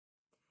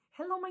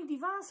Hello my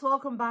divas,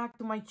 welcome back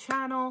to my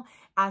channel.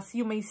 As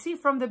you may see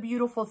from the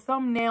beautiful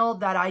thumbnail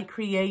that I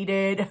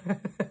created,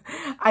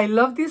 I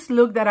love this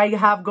look that I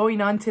have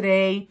going on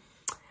today.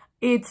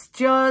 It's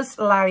just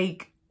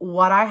like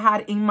what I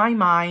had in my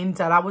mind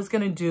that I was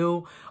gonna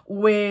do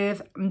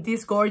with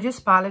this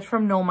gorgeous palette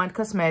from Nomad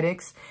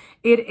Cosmetics.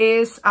 It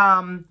is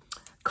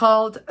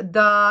called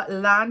the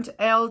Land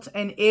Elt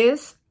and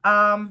is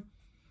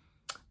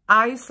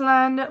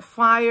Iceland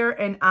Fire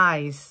and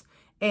Ice.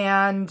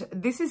 And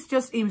this is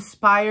just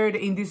inspired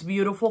in this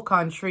beautiful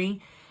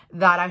country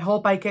that I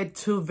hope I get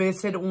to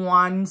visit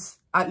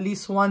at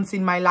least once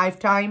in my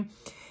lifetime.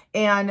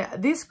 And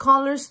this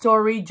color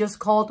story just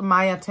called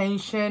my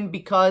attention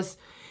because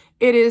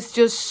it is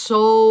just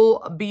so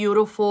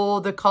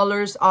beautiful. The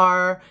colors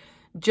are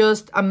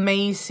just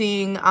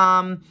amazing.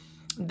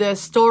 The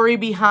story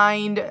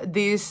behind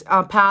this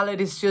palette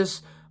is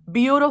just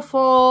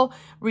beautiful,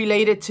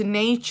 related to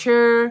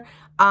nature.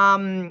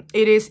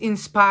 It is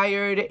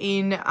inspired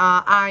in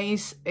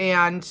ice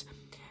and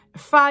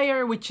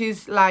fire, which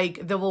is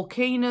like the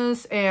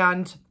volcanoes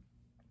and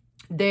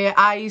the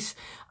ice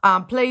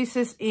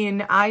places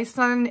in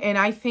Iceland. And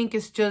I think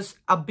it's just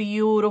a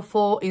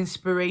beautiful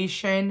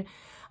inspiration.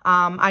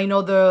 I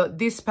know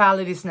this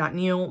palette is not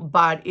new,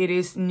 but it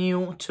is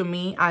new to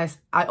me, as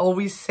I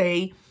always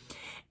say.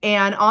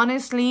 And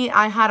honestly,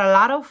 I had a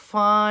lot of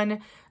fun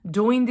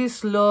doing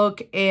this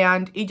look,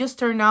 and it just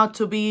turned out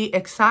to be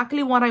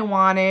exactly what I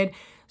wanted.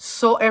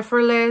 So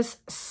effortless,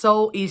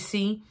 so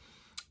easy,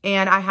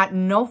 and I had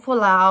no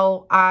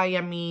fallout. I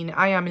am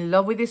in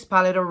love with this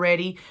palette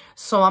already.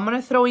 So I'm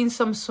gonna throw in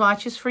some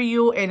swatches for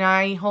you, and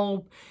I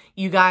hope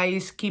you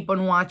guys keep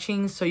on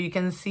watching so you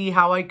can see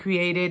how I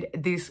created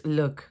this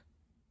look.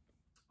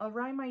 All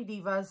right, my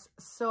divas,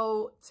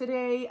 so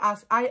today,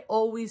 as I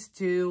always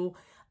do,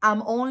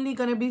 I'm only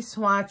gonna be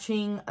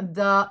swatching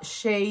the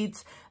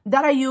shades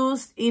that I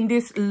used in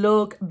this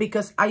look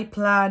because I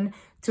plan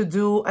to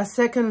do a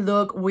second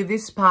look with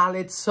this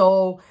palette.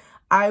 So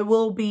I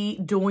will be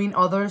doing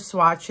other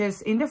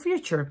swatches in the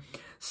future.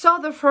 So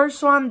the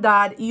first one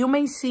that you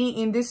may see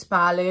in this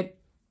palette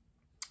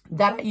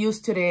that I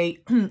used today,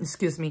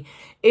 excuse me,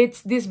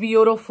 it's this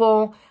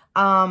beautiful,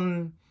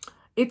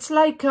 it's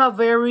like a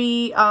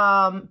very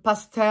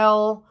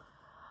pastel,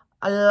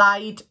 a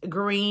light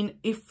green.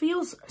 It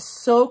feels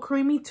so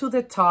creamy to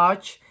the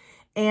touch,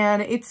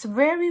 and it's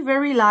very,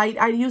 very light.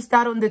 I used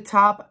that on the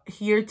top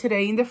here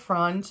today in the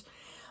front.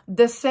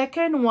 The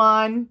second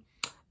one,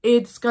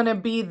 it's gonna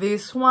be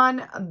this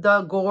one,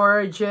 the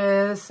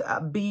gorgeous,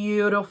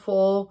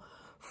 beautiful,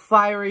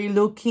 fiery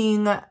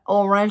looking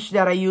orange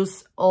that I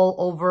use all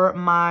over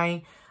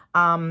my,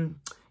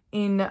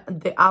 in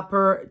the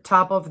upper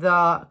top of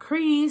the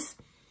crease.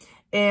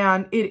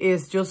 And it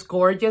is just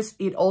gorgeous.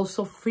 It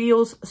also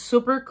feels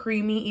super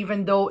creamy,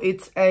 even though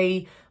it's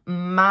a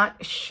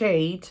matte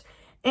shade.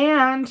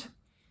 And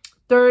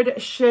third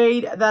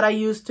shade that I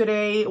used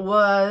today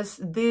was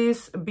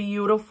this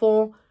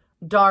beautiful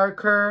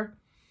darker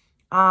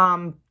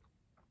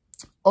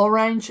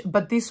orange,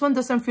 but this one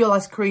doesn't feel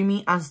as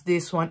creamy as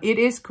this one. It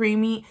is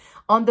creamy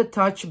on the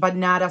touch, but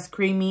not as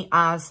creamy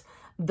as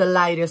the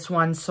lightest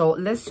one. So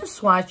let's just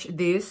swatch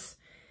this,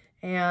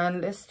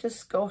 and let's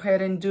just go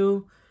ahead and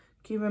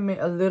giving me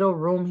a little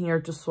room here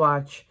to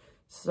swatch.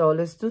 So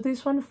let's do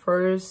this one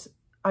first.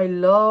 I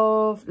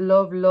love,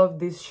 love, love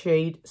this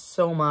shade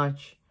so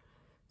much.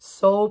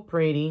 So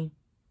pretty.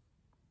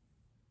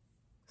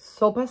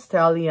 So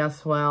pastel-y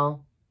as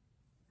well.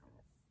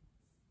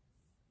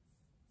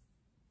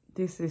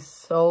 This is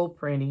so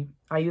pretty.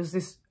 I use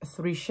these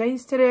 3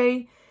 shades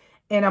today,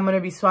 and I'm going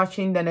to be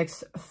swatching the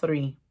next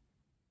 3.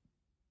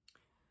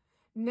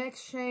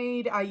 Next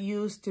shade I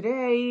used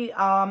today,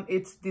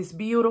 it's this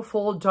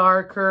beautiful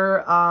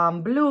darker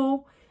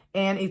blue,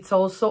 and it's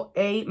also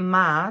a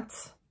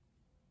matte.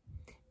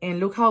 And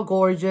look how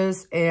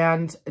gorgeous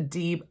and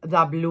deep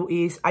that blue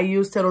is. I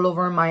used it all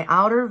over my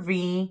outer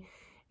V.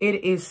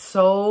 It is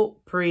so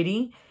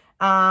pretty.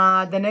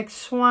 The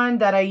next one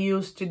that I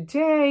used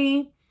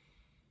today,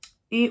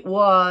 it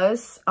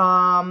was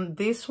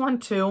this one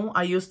too.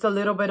 I used a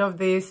little bit of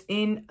this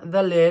in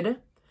the lid,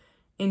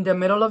 in the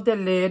middle of the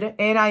lid.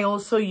 And I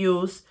also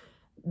used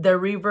the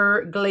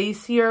River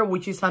Glacier,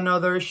 which is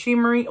another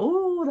shimmery.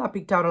 Oh, that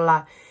picked out a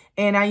lot.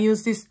 And I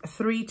used these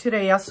 3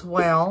 today as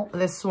well.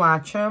 Let's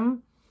swatch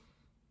them.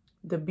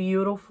 The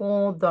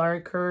beautiful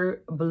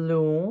darker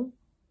blue.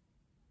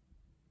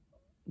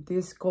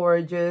 This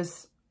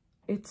gorgeous.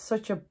 It's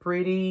such a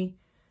pretty,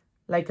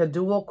 like a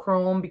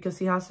duochrome,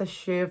 because it has a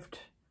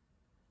shift,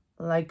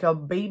 like a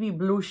baby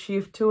blue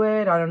shift to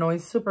it. I don't know.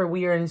 It's super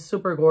weird and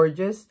super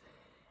gorgeous.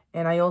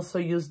 And I also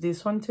used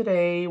this one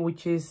today,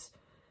 which is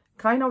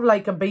kind of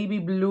like a baby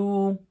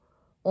blue,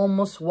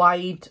 almost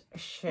white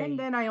shade. And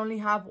then I only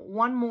have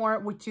one more,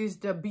 which is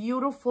the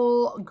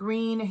beautiful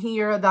green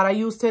here that I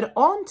used it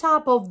on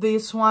top of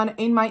this one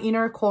in my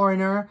inner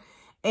corner.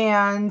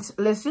 And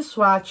let's just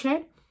swatch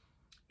it.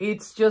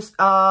 It's just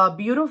a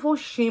beautiful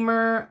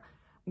shimmer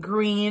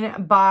green,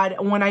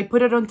 but when I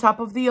put it on top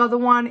of the other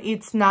one,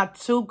 it's not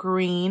too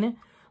green.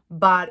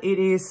 but it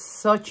is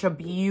such a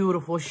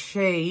beautiful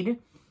shade.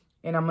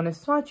 And I'm gonna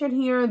swatch it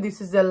here.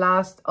 This is the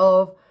last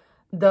of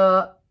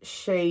the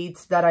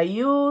shades that I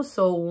use.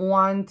 So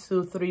 1,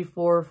 2, 3,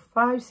 4,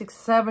 5, 6,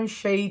 7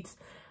 shades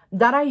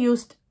that I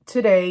used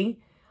today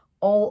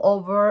all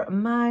over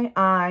my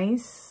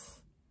eyes.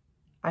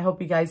 I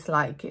hope you guys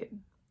like it.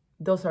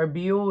 Those are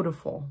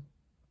beautiful.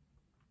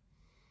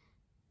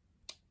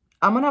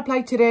 I'm gonna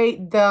apply today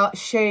the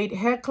shade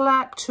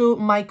Hecla to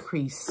my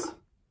crease.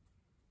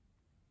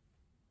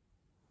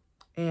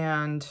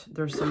 And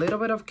there's a little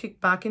bit of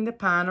kickback in the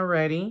pan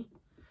already,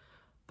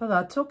 but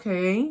that's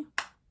okay.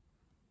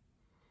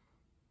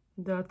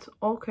 That's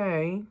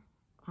okay.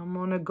 I'm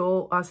gonna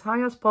go as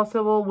high as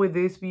possible with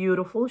this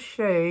beautiful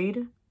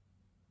shade.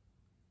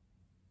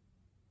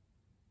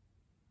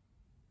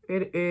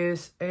 It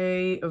is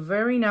a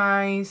very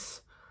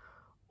nice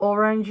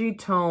orangey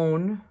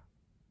tone,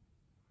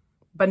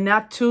 but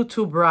not too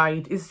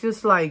bright. It's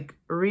just like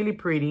really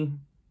pretty.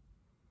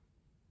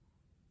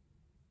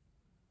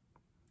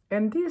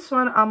 And this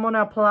one, I'm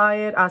gonna apply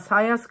it as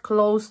high as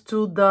close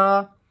to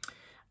the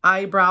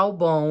eyebrow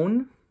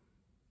bone.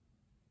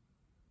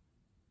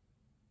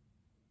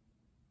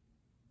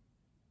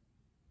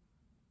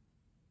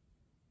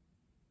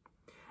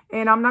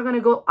 And I'm not gonna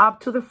go up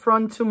to the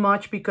front too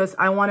much because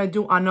I wanna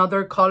do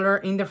another color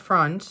in the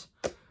front.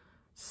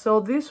 So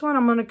this one,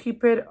 I'm gonna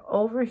keep it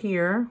over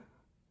here.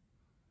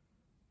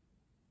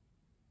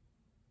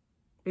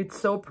 It's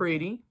so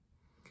pretty.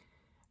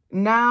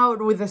 Now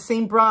with the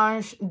same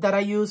brush that I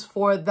use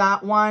for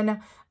that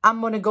one, I'm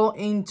going to go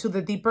into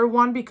the deeper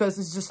one because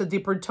it's just a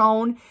deeper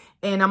tone.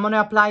 And I'm going to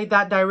apply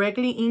that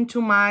directly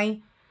into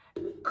my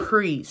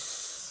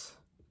crease.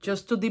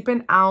 Just to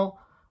deepen out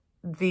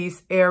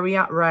this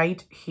area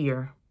right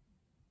here.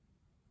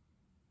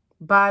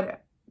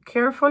 But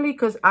carefully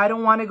because I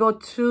don't want to go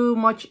too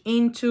much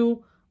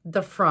into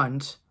the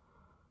front.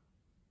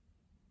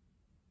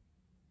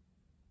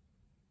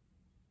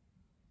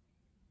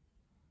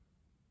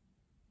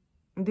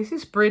 This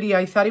is pretty.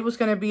 I thought it was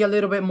going to be a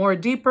little bit more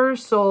deeper,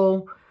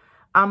 so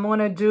I'm going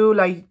to do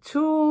like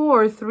 2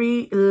 or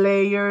 3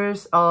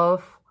 layers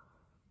of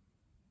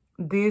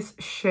this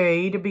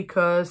shade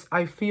because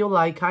I feel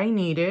like I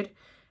need it,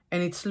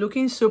 and it's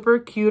looking super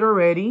cute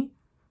already,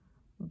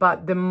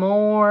 but the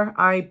more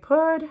I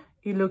put,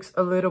 it looks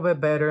a little bit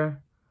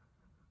better.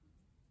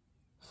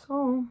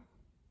 So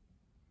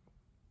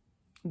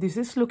this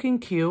is looking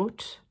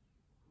cute.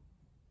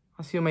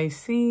 As you may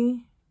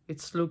see,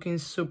 it's looking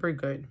super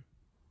good.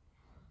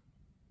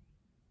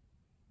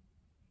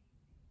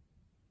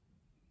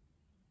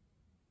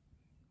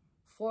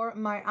 For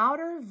my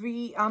outer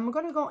V, I'm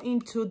going to go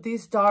into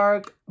this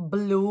dark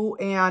blue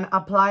and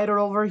apply it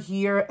over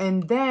here.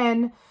 And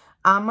then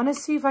I'm going to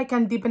see if I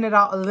can deepen it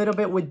out a little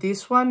bit with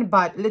this one.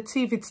 But let's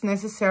see if it's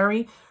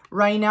necessary.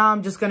 Right now,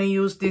 I'm just going to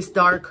use this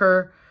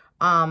darker,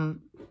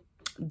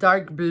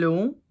 dark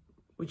blue,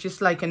 which is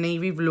like a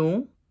navy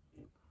blue.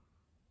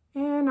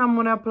 And I'm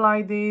going to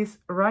apply this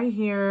right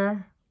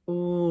here.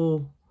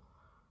 Ooh,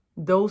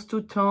 those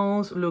 2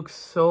 tones look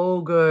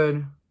so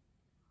good.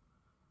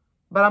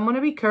 But I'm going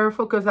to be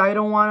careful because I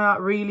don't want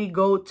to really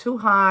go too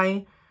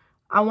high.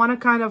 I want to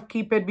kind of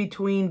keep it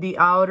between the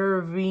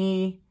outer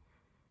V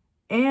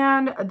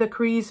and the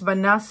crease, but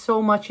not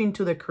so much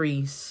into the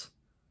crease.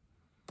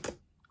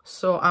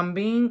 So I'm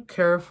being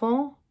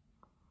careful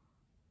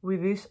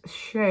with this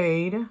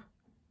shade.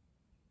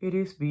 It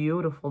is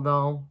beautiful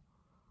though.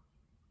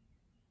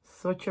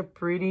 Such a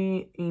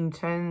pretty,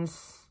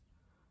 intense,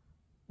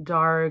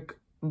 dark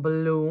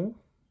blue.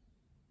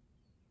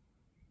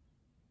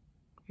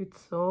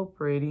 It's so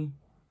pretty.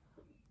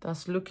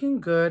 That's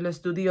looking good. Let's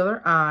do the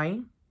other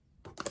eye.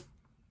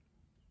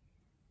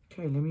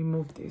 Okay, let me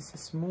move this.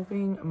 It's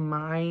moving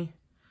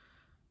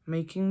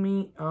making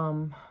me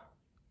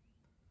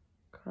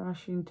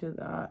crash into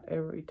that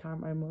every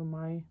time I move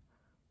my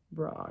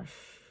brush.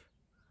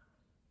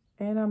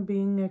 And I'm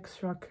being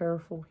extra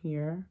careful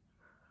here,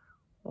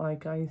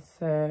 like I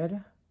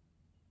said.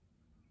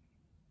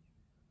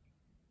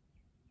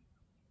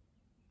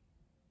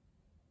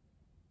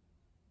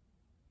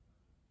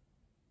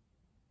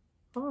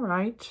 All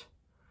right,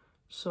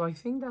 so I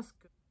think that's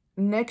good.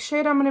 Next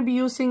shade I'm going to be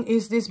using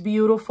is this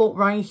beautiful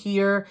right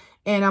here,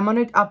 and I'm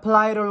going to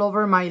apply it all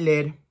over my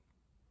lid.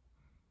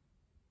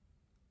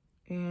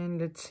 And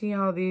let's see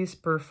how this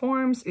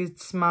performs.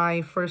 It's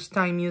my first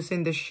time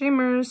using the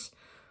shimmers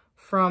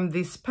from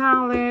this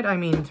palette. I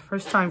mean,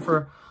 first time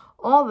for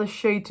all the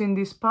shades in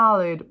this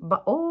palette,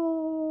 but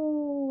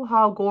oh,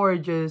 how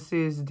gorgeous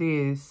is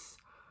this?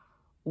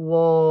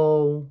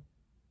 Whoa.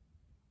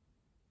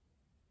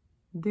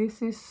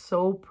 This is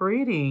so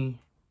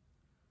pretty.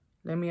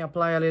 Let me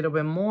apply a little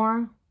bit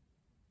more.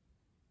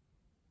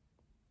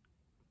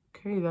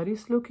 Okay, that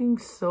is looking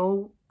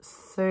so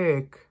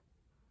sick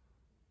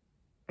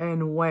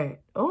and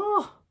wet.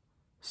 Oh,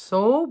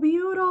 so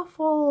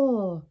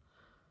beautiful.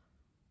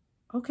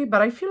 Okay,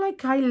 but I feel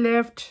like I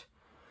left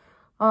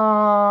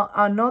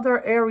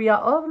another area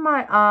of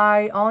my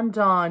eye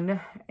undone,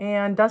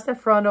 and that's the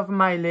front of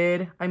my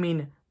lid. I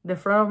mean, the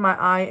front of my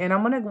eye, and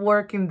I'm gonna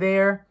work in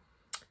there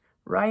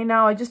right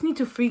now. I just need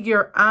to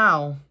figure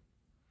out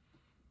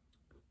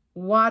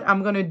what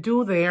I'm gonna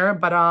do there,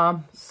 but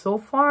so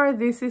far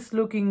this is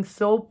looking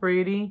so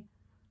pretty.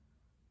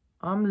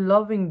 I'm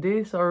loving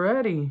this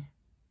already.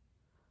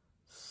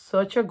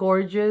 Such a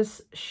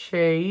gorgeous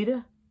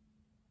shade,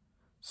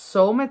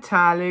 so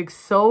metallic,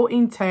 so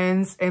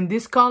intense, and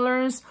these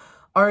colors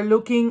are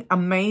looking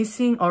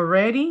amazing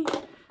already.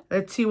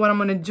 Let's see what I'm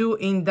gonna do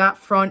in that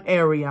front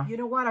area. You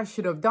know what, I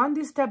should have done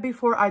this step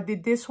before I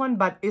did this one,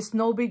 but it's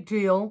no big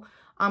deal.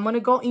 I'm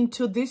gonna go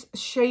into this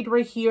shade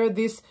right here,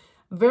 this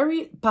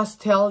very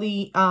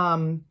pastel-y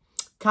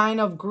kind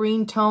of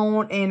green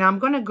tone, and I'm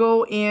gonna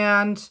go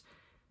and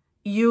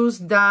use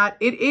that.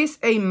 It is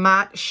a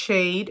matte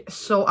shade,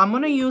 so I'm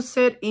gonna use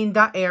it in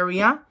that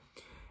area,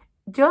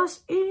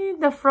 just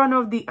in the front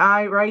of the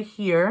eye right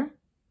here.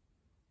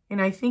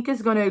 And I think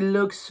it's gonna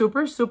look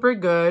super, super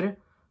good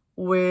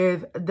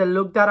with the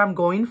look that I'm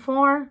going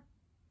for.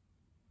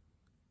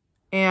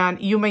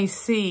 And you may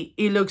see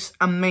it looks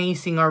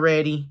amazing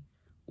already.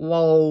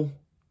 Whoa.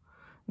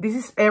 This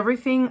is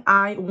everything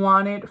I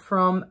wanted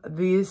from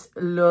this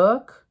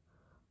look.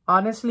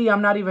 Honestly,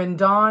 I'm not even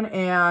done,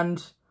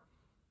 and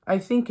I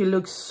think it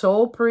looks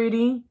so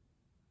pretty.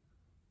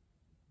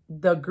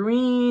 The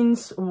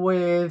greens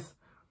with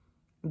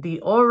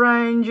the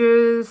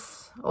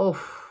oranges. Oh,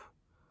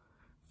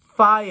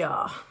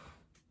 fire.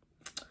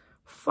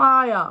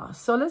 Fire.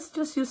 So let's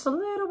just use a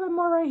little bit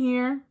more right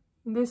here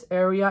in this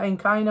area and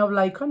kind of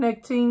like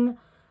connecting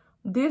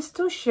these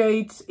two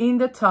shades in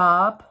the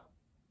top.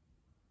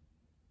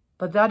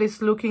 But that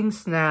is looking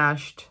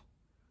snatched.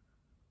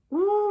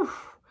 Ooh.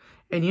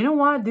 And you know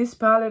what? This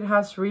palette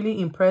has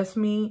really impressed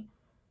me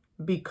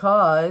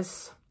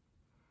because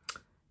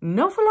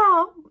no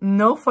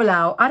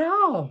fallout at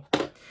all.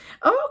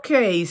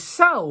 Okay,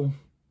 so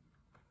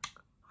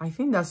I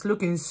think that's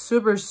looking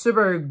super,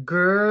 super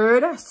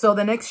good. So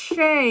the next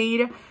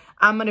shade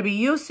I'm going to be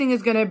using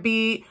is going to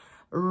be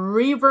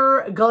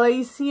River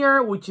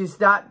Glacier, which is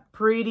that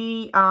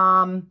pretty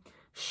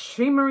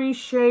shimmery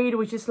shade,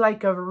 which is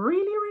like a really,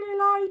 really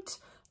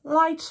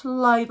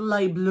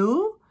light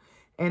blue.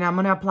 And I'm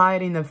going to apply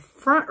it in the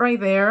front right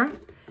there.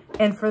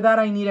 And for that,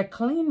 I need a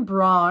clean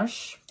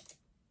brush.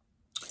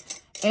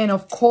 And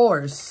of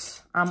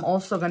course, I'm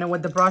also going to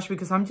wet the brush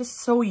because I'm just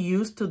so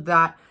used to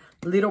that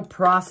little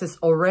process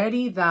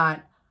already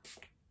that,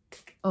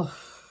 oh,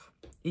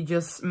 it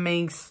just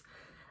makes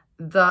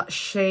the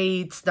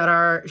shades that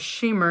are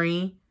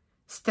shimmery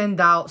stand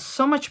out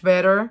so much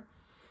better.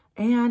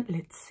 And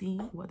let's see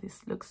what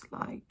this looks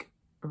like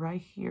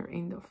right here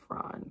in the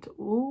front.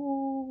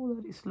 Oh,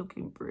 that is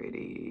looking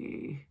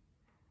pretty.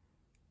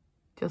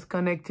 Just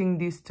connecting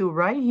these two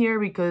right here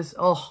because,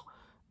 oh,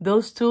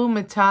 those two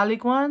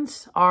metallic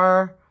ones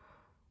are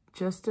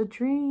just a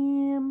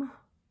dream.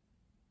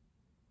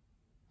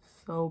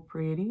 So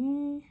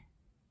pretty.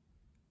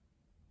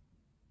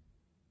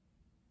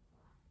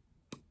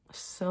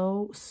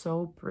 So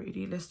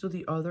pretty. Let's do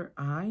the other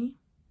eye.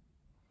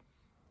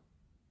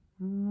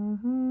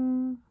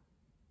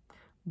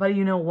 But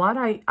you know what?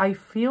 I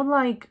feel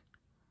like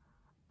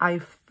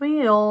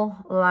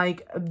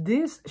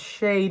this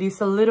shade is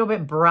a little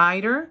bit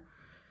brighter.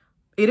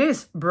 It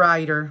is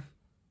brighter.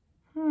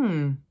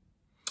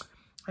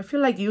 I feel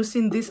like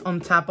using this on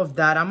top of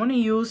that. I'm gonna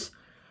use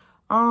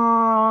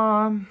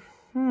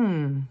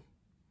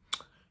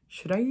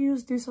should I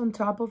use this on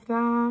top of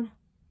that?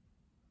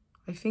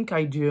 I think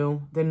I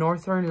do. The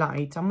Northern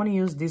Lights. I'm gonna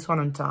use this one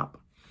on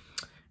top.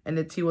 And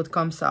let's see what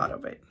comes out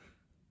of it.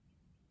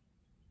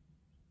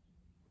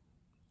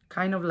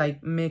 Kind of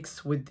like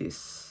mixed with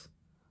this.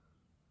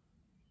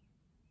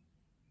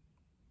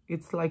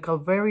 It's like a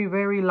very,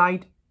 very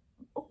light.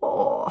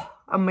 Oh,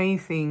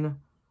 amazing.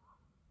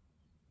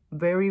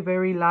 Very,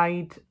 very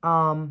light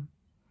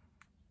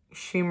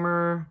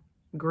shimmer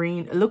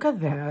green. Look at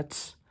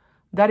that.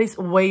 That is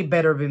way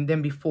better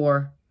than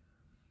before.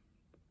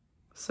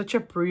 Such a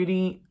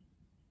pretty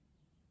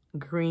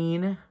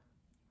green,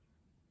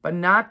 but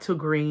not too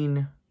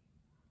green.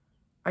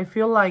 I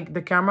feel like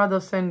the camera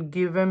doesn't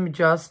give him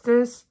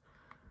justice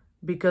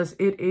because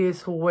it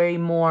is way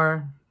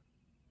more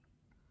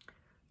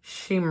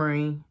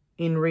shimmery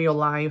in real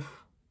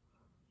life.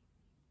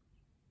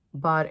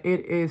 But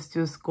it is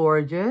just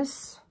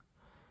gorgeous.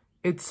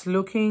 It's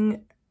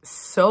looking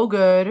so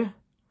good.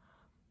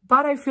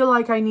 But I feel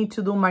like I need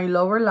to do my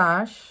lower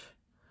lash.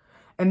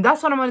 And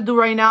that's what I'm going to do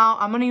right now.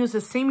 I'm going to use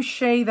the same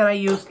shade that I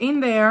used in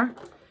there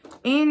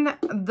in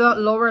the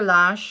lower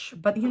lash.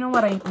 But you know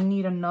what? I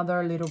need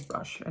another little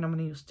brush. And I'm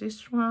going to use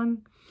this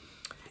one.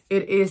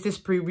 It is this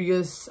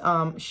previous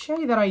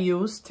shade that I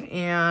used.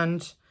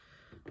 And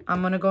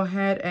I'm going to go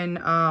ahead and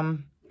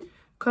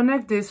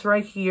connect this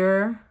right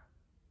here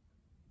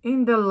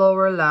in the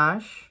lower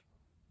lash.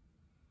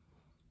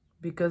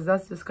 Because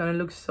that's just going to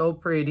look so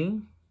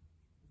pretty.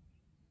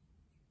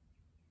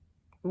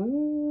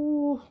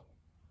 Ooh,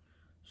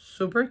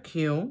 super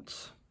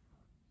cute.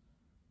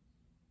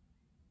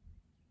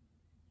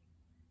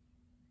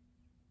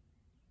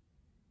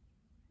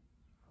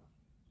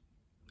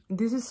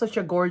 This is such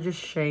a gorgeous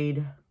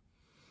shade.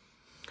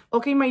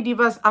 Okay, my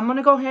divas, I'm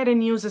gonna go ahead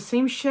and use the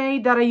same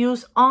shade that I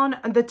use on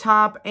the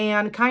top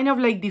and kind of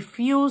like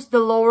diffuse the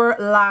lower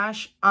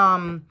lash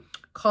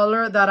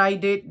color that I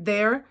did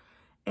there,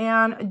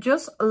 and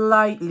just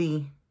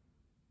lightly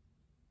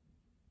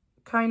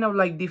kind of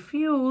like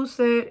diffuse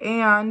it,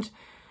 and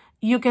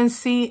you can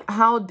see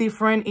how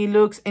different it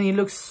looks, and it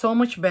looks so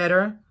much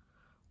better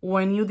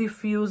when you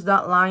diffuse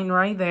that line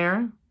right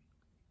there.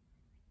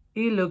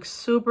 It looks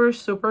super,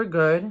 super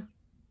good.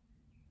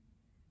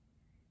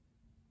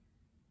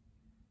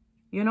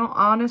 You know,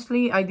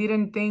 honestly, I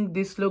didn't think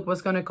this look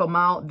was going to come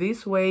out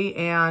this way,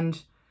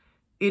 and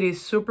it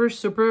is super,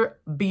 super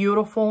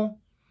beautiful.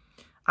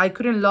 I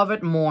couldn't love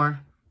it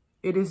more.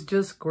 It is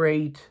just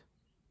great.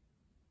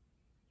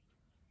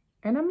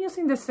 And I'm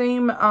using the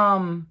same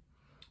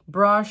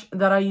brush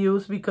that I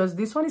use, because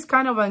this one is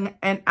kind of an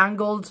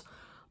angled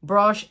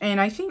brush, and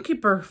I think it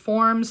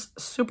performs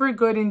super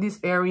good in this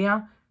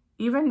area,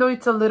 even though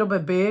it's a little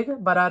bit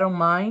big, but I don't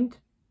mind.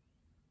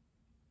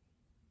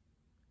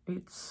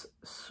 It's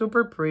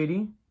super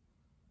pretty,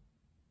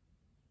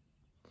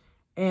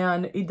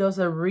 and it does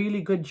a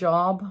really good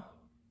job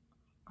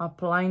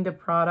applying the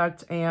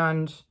product.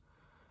 And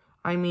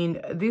I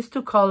mean, these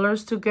two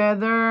colors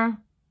together,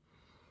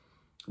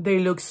 they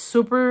look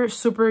super,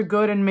 super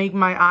good and make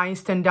my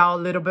eyes stand out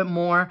a little bit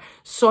more.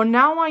 So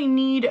now I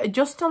need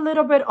just a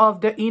little bit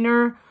of the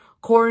inner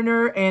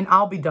corner and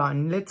I'll be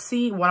done. Let's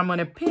see what I'm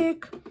gonna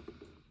pick.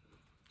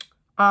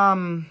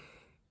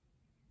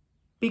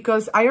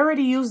 Because I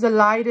already used the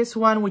lightest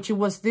one, which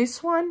was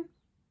this one.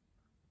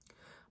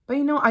 But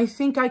you know, I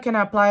think I can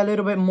apply a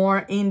little bit more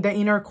in the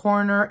inner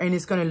corner and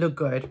it's gonna look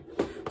good.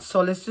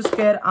 So let's just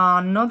get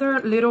another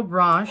little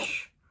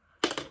brush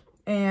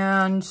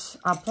and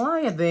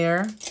apply it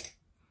there.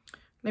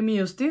 Let me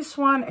use this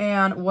one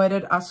and wet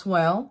it as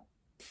well.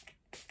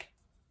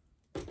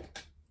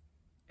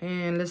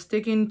 And let's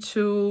dig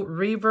into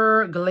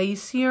River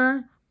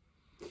Glacier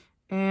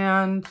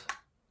and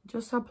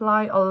just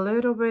apply a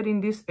little bit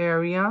in this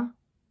area.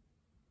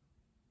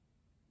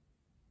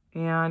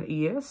 And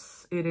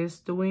yes, it is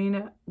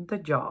doing the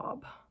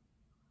job.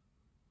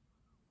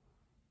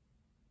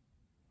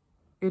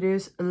 It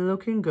is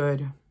looking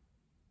good.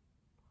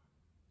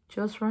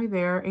 Just right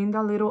there in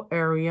that little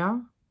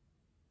area.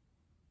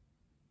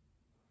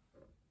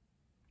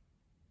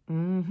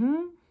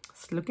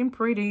 It's looking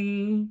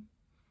pretty.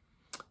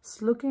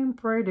 It's looking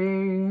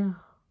pretty.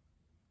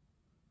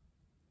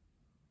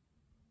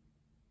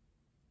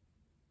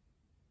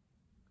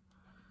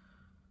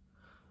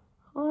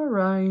 All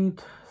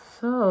right,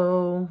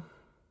 so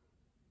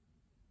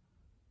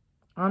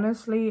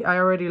honestly, I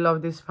already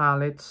love this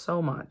palette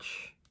so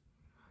much.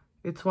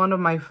 It's one of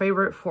my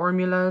favorite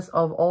formulas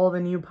of all the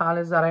new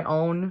palettes that I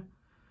own.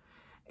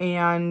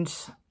 And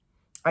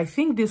I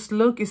think this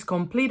look is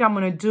complete. I'm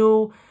going to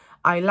do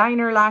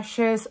eyeliner,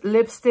 lashes,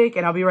 lipstick,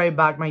 and I'll be right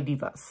back, my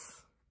divas.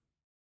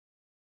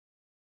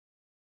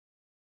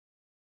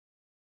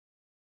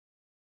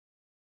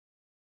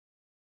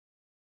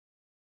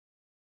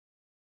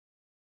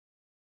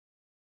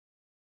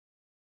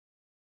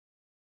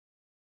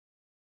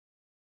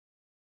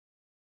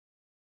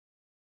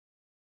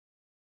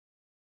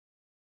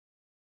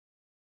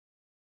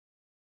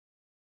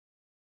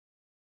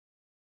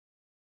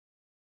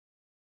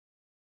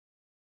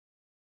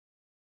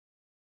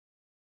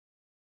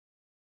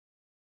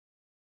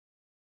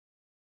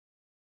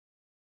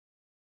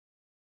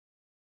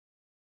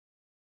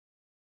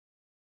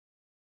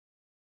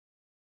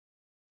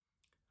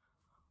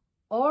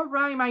 All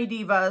right, my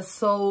divas,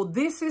 so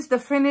this is the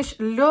finished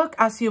look.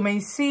 As you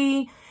may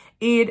see,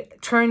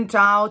 it turned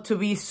out to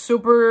be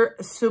super,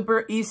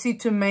 super easy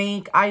to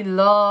make. I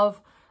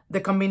love the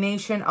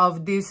combination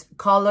of these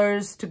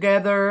colors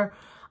together.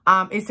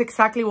 It's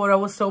exactly what I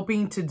was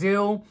hoping to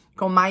do,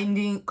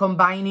 combining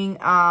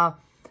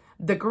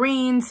the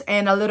greens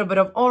and a little bit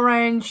of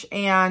orange,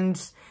 and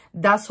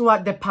that's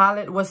what the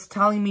palette was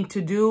telling me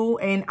to do,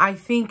 and I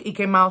think it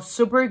came out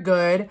super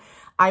good.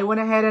 I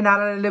went ahead and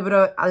added a little bit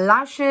of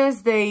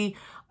lashes. They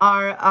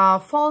are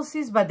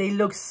falsies, but they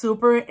look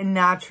super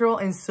natural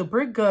and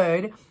super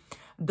good.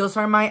 Those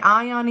are my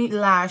Ionic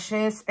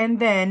lashes. And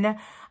then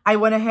I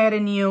went ahead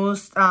and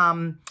used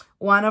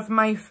one of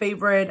my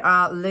favorite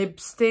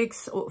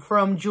lipsticks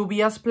from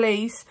Juvia's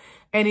Place.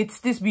 And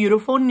it's this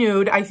beautiful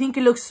nude. I think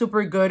it looks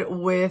super good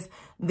with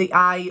the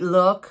eye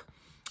look.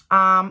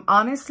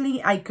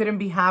 Honestly, I couldn't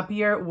be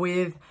happier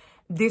with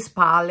this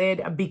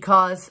palette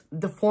because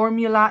the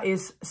formula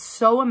is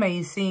so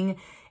amazing.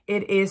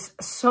 It is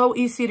so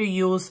easy to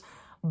use,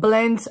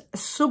 blends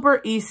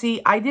super easy.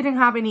 I didn't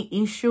have any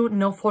issue,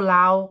 no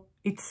fallout.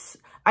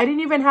 I didn't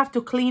even have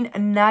to clean,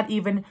 not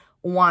even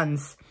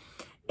once.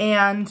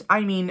 And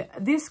I mean,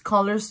 this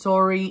color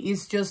story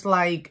is just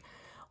like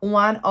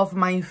one of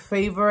my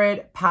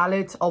favorite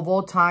palettes of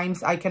all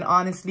times, I can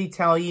honestly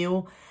tell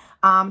you.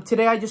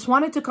 Today I just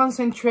wanted to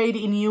concentrate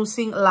in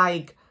using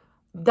like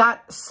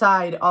that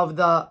side of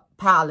the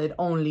palette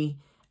only.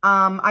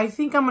 I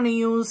think I'm gonna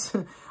use,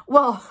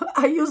 well,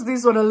 I use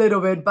this one a little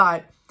bit,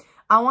 but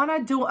I want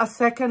to do a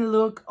second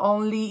look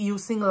only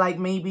using like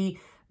maybe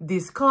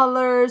these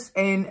colors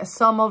and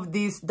some of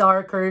these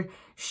darker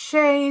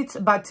shades.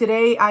 But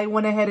today I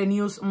went ahead and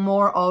used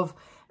more of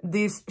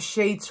these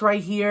shades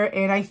right here.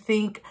 And I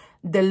think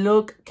the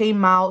look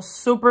came out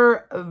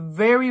super,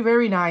 very,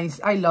 very nice.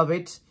 I love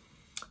it.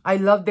 I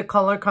love the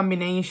color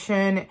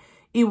combination.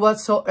 It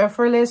was so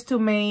effortless to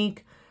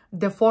make.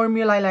 The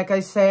formula, like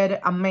I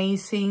said,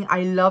 amazing.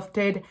 I loved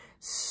it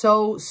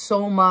so,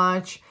 so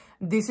much.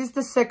 This is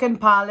the second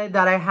palette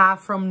that I have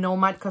from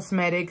Nomad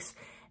Cosmetics.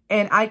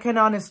 And I can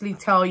honestly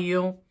tell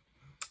you,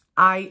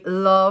 I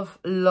love,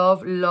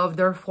 love, love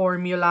their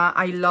formula.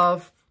 I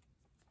love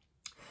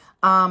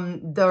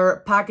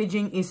their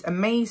packaging is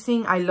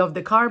amazing. I love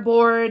the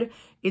cardboard.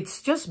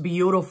 It's just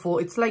beautiful.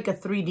 It's like a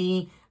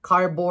 3D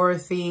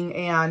cardboard thing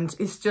and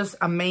it's just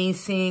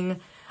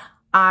amazing.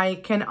 I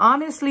can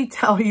honestly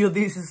tell you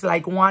this is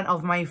like one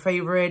of my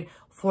favorite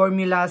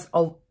formulas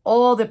of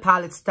all the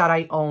palettes that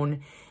I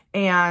own.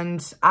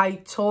 And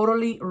I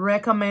totally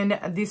recommend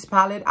this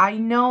palette. I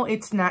know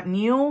it's not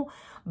new,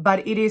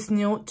 but it is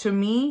new to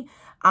me.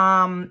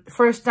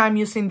 First time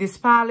using this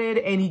palette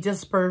and it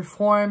just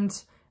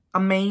performed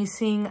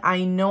amazing.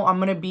 I know I'm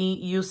gonna be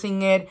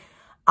using it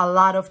a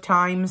lot of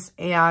times,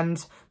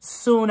 and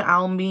soon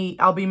I'll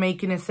be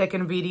making a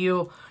second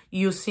video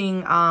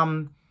using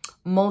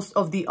most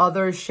of the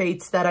other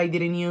shades that I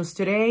didn't use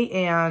today.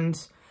 And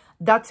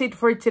that's it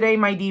for today,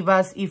 my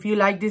divas. If you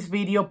like this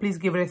video, please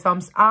give it a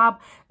thumbs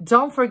up.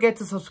 Don't forget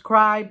to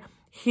subscribe.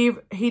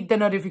 Hit the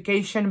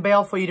notification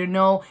bell for you to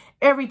know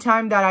every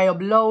time that I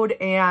upload.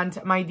 And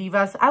my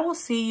divas, I will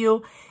see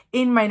you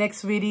in my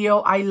next video.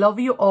 I love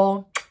you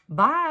all.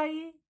 Bye.